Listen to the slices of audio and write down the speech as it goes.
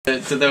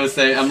to those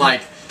things. I'm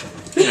like,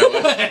 you know,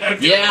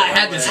 yeah, I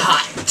had this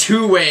hot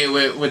two-way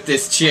with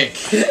this chick.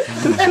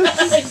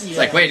 It's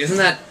like, wait, isn't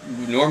that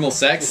normal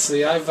sex?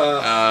 See, I've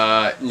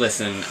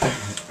listen,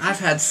 I've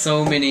had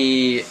so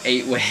many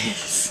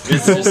 8-ways.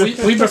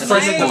 we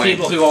befriended the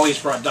people who always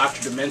brought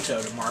Dr.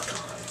 Demento to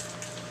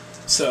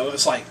MarCon. So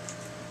it's like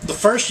the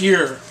first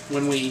year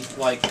when we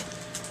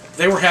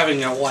they were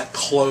having a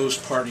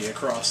closed party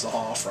across the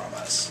hall from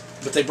us,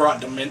 but they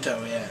brought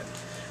Demento in,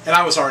 and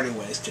I was already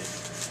wasted.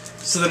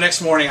 So the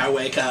next morning I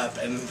wake up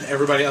and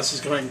everybody else is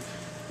going,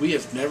 we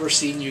have never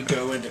seen you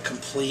go into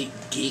complete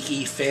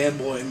geeky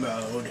fanboy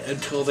mode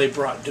until they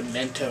brought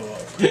Demento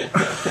over.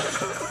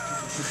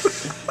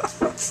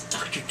 It's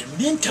Dr.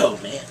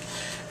 Demento, man.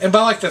 And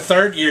by the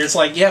third year, it's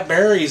like, yeah,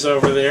 Barry's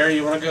over there.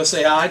 You want to go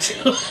say hi to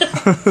him?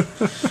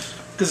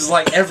 Because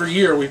it's every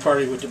year we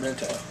party with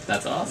Demento.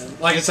 That's awesome. And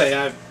like I say,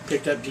 I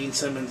picked up Gene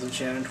Simmons and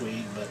Shannon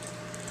Tweed, but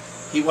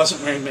he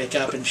wasn't wearing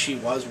makeup and she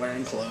was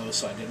wearing clothes,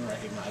 so I didn't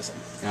recognize him.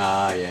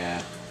 Ah, yeah.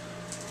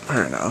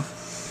 Fair enough.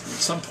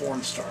 Some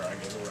porn star I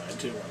gave a ride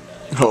to one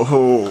day.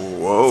 Oh,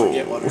 whoa. I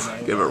forget what her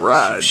name Give was. a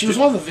ride. She was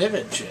one of the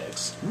Vivid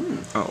chicks.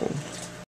 Oh.